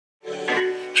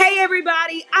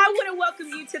everybody. I want to welcome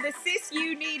you to the Sis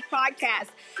You Need podcast.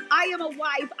 I am a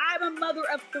wife. I'm a mother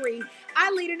of three. I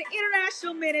lead an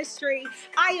international ministry.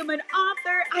 I am an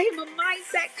author. I am a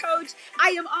mindset coach. I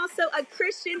am also a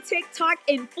Christian TikTok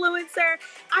influencer.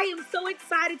 I am so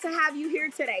excited to have you here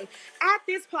today. At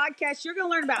this podcast, you're going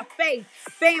to learn about faith,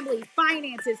 family,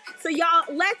 finances. So y'all,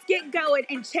 let's get going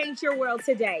and change your world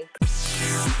today.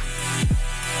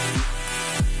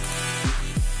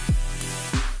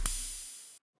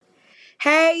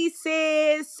 Hey,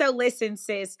 sis. So listen,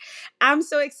 sis, I'm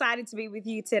so excited to be with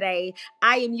you today.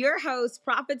 I am your host,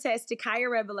 Prophetess Takaya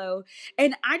Revelo,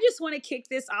 and I just want to kick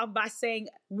this off by saying,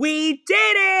 we did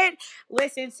it.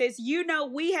 Listen, sis, you know,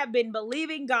 we have been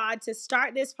believing God to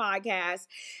start this podcast,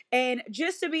 and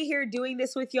just to be here doing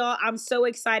this with y'all, I'm so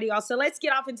excited, y'all. So let's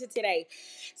get off into today.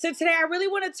 So today, I really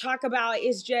want to talk about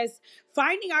is just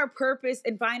finding our purpose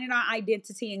and finding our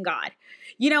identity in God.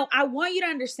 You know, I want you to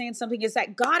understand something is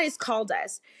that God has called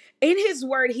us. In his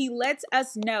word, he lets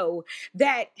us know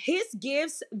that his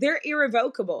gifts, they're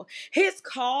irrevocable. His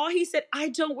call, he said, I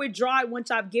don't withdraw it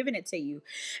once I've given it to you.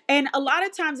 And a lot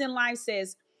of times in life,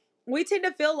 says, we tend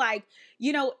to feel like,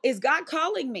 you know, is God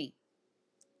calling me?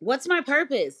 What's my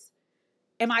purpose?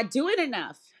 Am I doing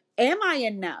enough? Am I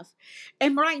enough?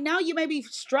 And right now, you may be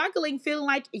struggling, feeling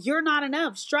like you're not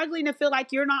enough, struggling to feel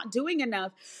like you're not doing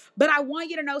enough. But I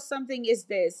want you to know something is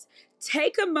this.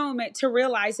 Take a moment to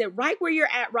realize that right where you're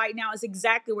at right now is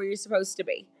exactly where you're supposed to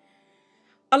be.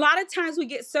 A lot of times we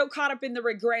get so caught up in the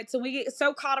regrets and we get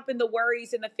so caught up in the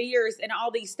worries and the fears and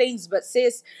all these things. But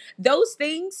sis, those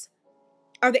things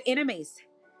are the enemies.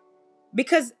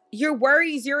 Because your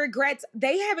worries, your regrets,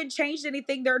 they haven't changed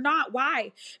anything. They're not.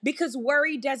 Why? Because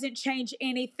worry doesn't change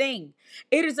anything.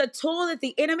 It is a tool that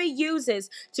the enemy uses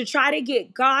to try to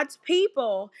get God's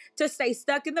people to stay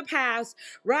stuck in the past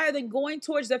rather than going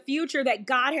towards the future that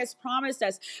God has promised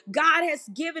us. God has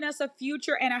given us a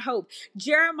future and a hope.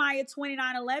 Jeremiah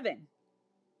 29:11.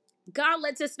 God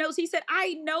lets us know. He said,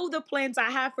 I know the plans I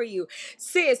have for you.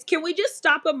 Sis, can we just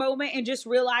stop a moment and just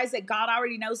realize that God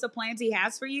already knows the plans he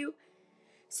has for you?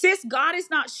 Sis, God is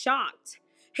not shocked.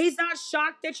 He's not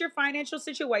shocked at your financial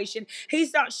situation.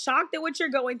 He's not shocked at what you're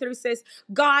going through, sis.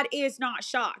 God is not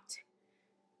shocked.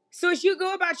 So as you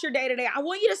go about your day to day, I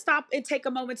want you to stop and take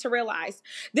a moment to realize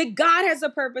that God has a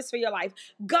purpose for your life.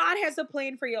 God has a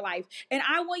plan for your life. And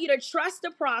I want you to trust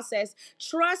the process,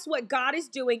 trust what God is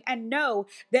doing, and know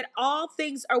that all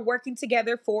things are working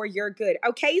together for your good.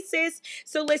 Okay, sis?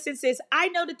 So listen, sis, I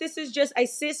know that this is just a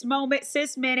sis moment,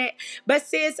 sis minute, but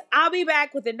sis, I'll be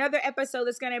back with another episode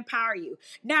that's going to empower you.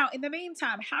 Now, in the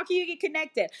meantime, how can you get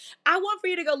connected? I want for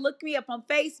you to go look me up on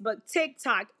Facebook,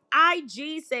 TikTok,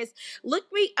 IG, sis.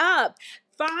 Look me up.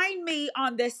 Find me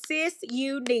on the Sis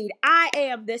You Need. I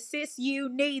am the Sis You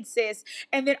Need, sis.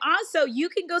 And then also you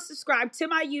can go subscribe to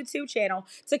my YouTube channel,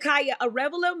 Takaya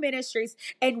Arevalo Ministries,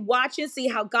 and watch and see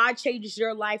how God changes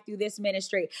your life through this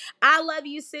ministry. I love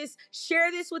you, sis.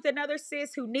 Share this with another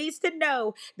sis who needs to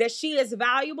know that she is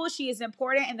valuable, she is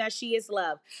important, and that she is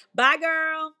loved. Bye,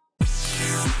 girl.